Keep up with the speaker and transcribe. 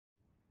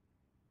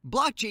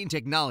Blockchain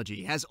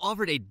technology has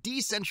offered a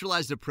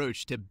decentralized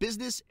approach to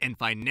business and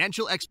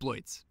financial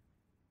exploits.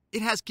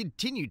 It has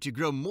continued to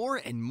grow more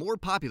and more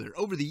popular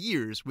over the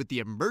years with the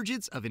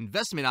emergence of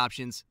investment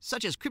options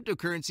such as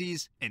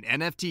cryptocurrencies and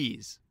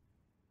NFTs.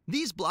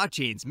 These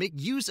blockchains make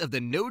use of the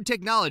node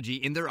technology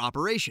in their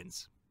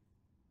operations.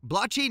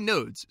 Blockchain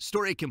nodes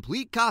store a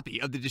complete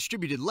copy of the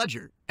distributed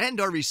ledger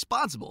and are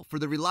responsible for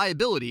the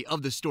reliability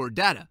of the stored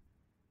data.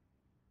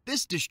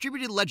 This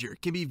distributed ledger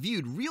can be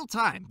viewed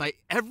real-time by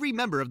every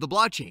member of the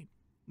blockchain,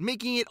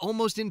 making it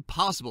almost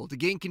impossible to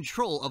gain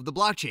control of the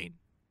blockchain.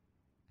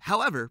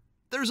 However,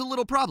 there's a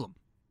little problem.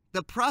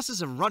 The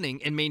process of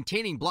running and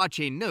maintaining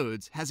blockchain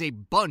nodes has a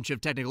bunch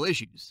of technical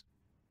issues.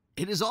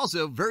 It is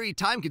also very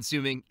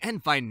time-consuming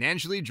and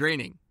financially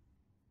draining.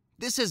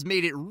 This has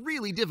made it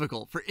really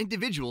difficult for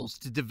individuals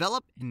to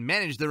develop and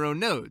manage their own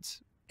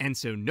nodes, and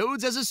so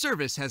Nodes as a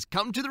Service has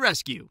come to the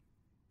rescue.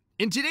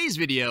 In today's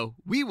video,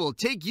 we will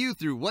take you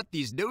through what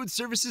these node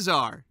services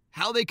are,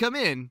 how they come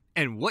in,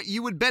 and what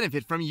you would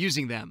benefit from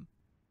using them.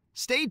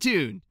 Stay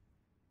tuned!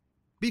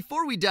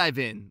 Before we dive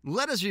in,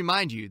 let us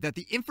remind you that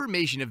the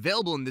information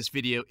available in this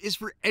video is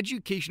for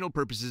educational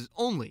purposes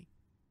only.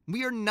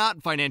 We are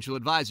not financial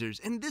advisors,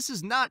 and this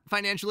is not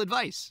financial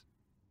advice.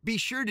 Be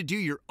sure to do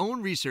your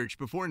own research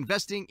before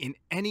investing in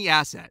any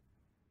asset.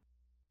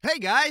 Hey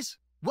guys!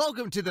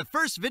 Welcome to the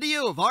first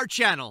video of our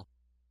channel.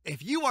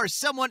 If you are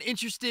someone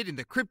interested in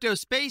the crypto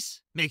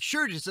space, make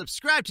sure to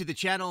subscribe to the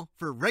channel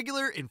for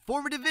regular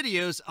informative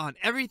videos on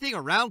everything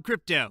around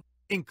crypto,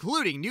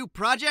 including new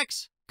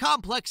projects,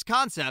 complex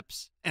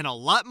concepts, and a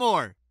lot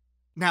more.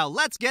 Now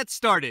let's get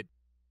started.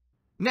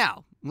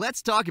 Now,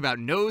 let's talk about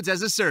Nodes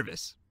as a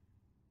Service.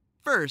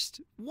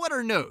 First, what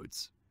are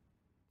nodes?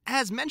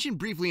 As mentioned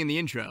briefly in the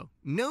intro,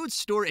 nodes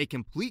store a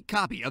complete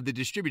copy of the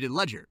distributed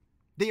ledger.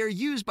 They are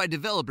used by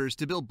developers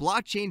to build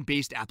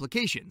blockchain-based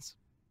applications.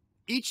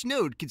 Each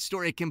node can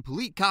store a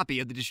complete copy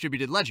of the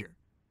distributed ledger.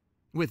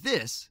 With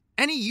this,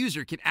 any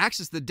user can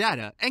access the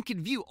data and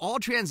can view all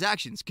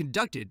transactions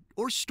conducted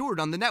or stored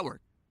on the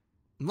network.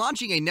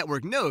 Launching a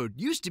network node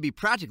used to be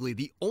practically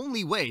the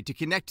only way to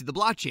connect to the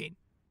blockchain.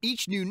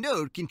 Each new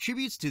node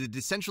contributes to the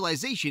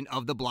decentralization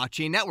of the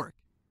blockchain network,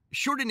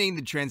 shortening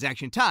the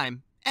transaction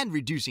time and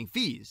reducing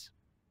fees.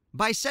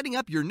 By setting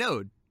up your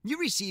node, you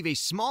receive a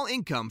small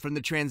income from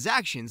the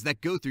transactions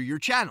that go through your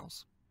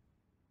channels.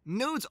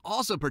 Nodes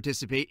also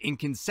participate in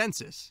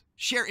consensus,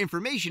 share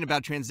information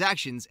about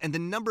transactions and the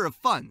number of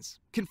funds,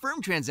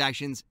 confirm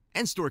transactions,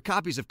 and store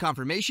copies of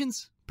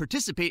confirmations,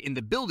 participate in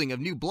the building of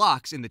new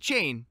blocks in the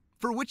chain,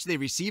 for which they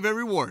receive a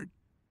reward.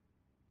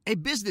 A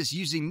business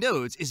using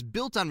nodes is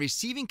built on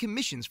receiving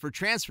commissions for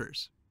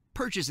transfers,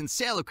 purchase and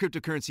sale of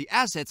cryptocurrency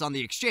assets on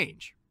the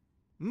exchange.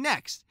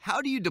 Next,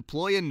 how do you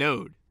deploy a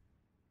node?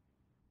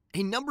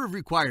 A number of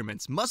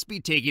requirements must be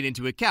taken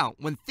into account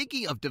when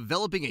thinking of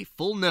developing a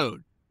full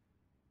node.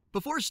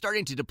 Before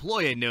starting to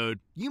deploy a node,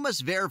 you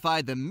must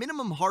verify the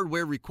minimum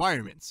hardware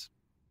requirements.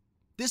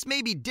 This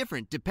may be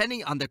different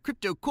depending on the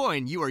crypto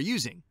coin you are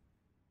using.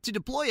 To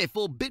deploy a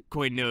full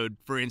Bitcoin node,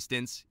 for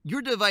instance,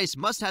 your device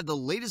must have the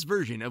latest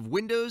version of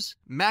Windows,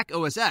 Mac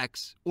OS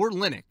X, or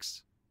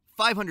Linux.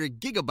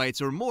 500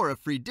 gigabytes or more of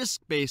free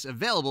disk space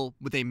available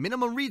with a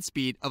minimum read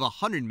speed of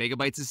 100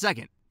 megabytes a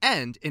second,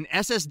 and an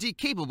SSD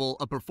capable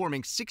of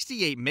performing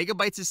 68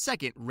 megabytes a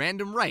second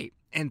random write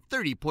and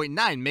 30.9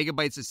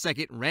 megabytes a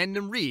second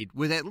random read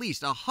with at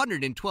least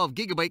 112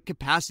 gigabyte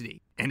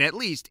capacity and at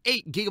least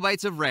 8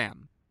 gigabytes of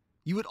RAM.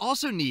 You would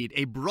also need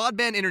a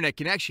broadband internet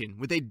connection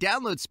with a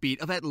download speed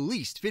of at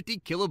least 50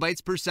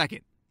 kilobytes per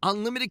second,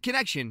 unlimited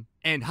connection,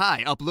 and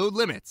high upload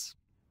limits.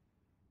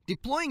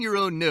 Deploying your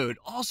own node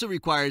also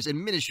requires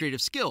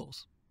administrative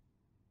skills.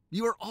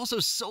 You are also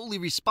solely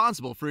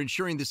responsible for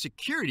ensuring the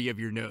security of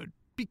your node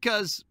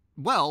because,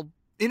 well,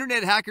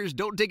 internet hackers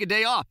don't take a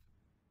day off.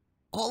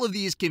 All of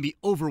these can be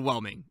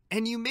overwhelming,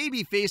 and you may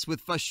be faced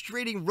with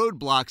frustrating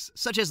roadblocks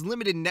such as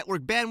limited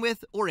network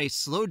bandwidth or a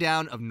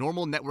slowdown of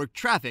normal network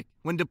traffic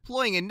when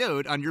deploying a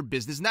node on your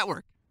business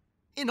network.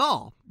 In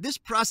all, this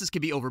process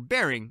can be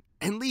overbearing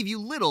and leave you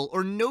little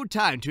or no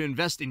time to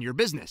invest in your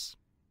business.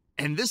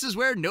 And this is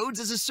where Nodes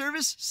as a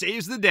Service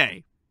saves the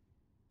day.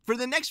 For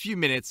the next few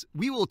minutes,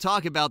 we will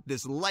talk about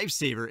this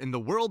lifesaver in the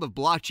world of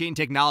blockchain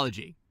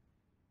technology.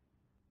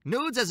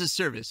 Nodes as a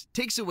Service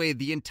takes away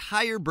the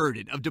entire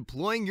burden of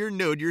deploying your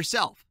node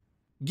yourself,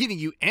 giving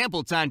you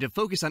ample time to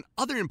focus on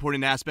other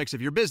important aspects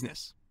of your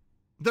business.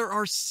 There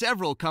are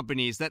several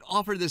companies that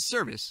offer this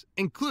service,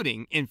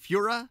 including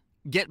Infura,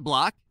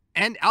 GetBlock,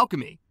 and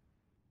Alchemy.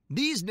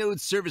 These node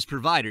service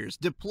providers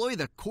deploy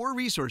the core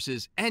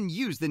resources and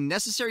use the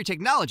necessary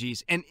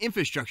technologies and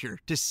infrastructure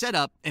to set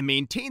up and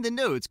maintain the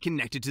nodes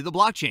connected to the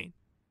blockchain.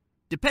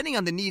 Depending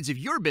on the needs of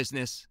your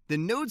business, the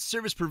node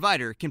service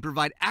provider can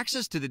provide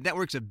access to the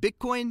networks of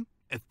Bitcoin,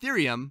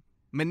 Ethereum,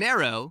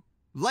 Monero,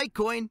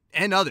 Litecoin,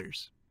 and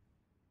others.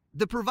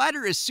 The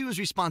provider assumes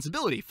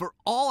responsibility for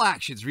all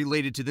actions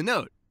related to the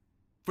node.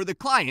 For the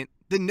client,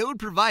 the node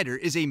provider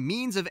is a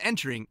means of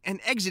entering and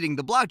exiting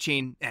the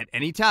blockchain at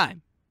any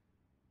time.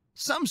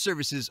 Some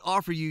services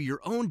offer you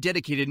your own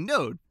dedicated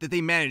node that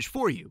they manage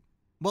for you,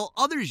 while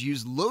others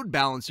use load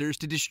balancers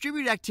to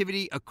distribute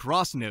activity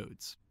across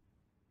nodes.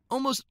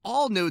 Almost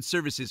all node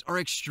services are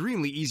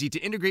extremely easy to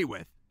integrate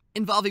with,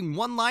 involving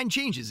one-line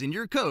changes in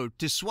your code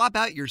to swap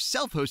out your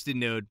self-hosted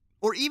node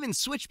or even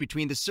switch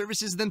between the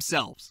services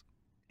themselves.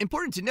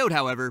 Important to note,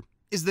 however,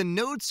 is the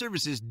node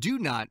services do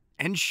not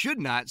and should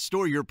not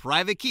store your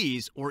private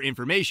keys or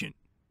information.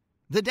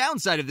 The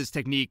downside of this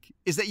technique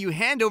is that you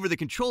hand over the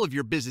control of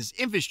your business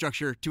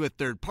infrastructure to a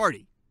third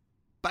party.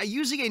 By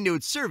using a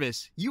node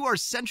service, you are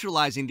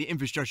centralizing the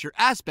infrastructure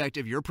aspect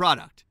of your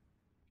product.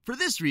 For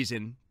this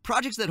reason,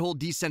 projects that hold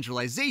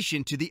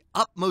decentralization to the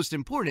utmost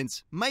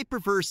importance might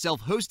prefer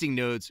self-hosting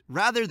nodes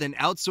rather than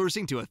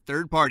outsourcing to a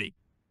third party.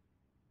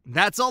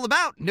 That's all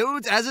about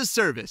Nodes as a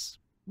Service.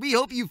 We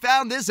hope you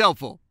found this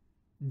helpful.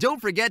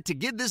 Don't forget to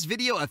give this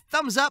video a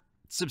thumbs up,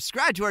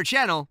 subscribe to our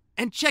channel,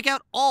 and check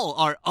out all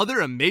our other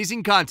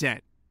amazing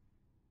content.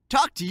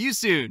 Talk to you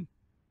soon.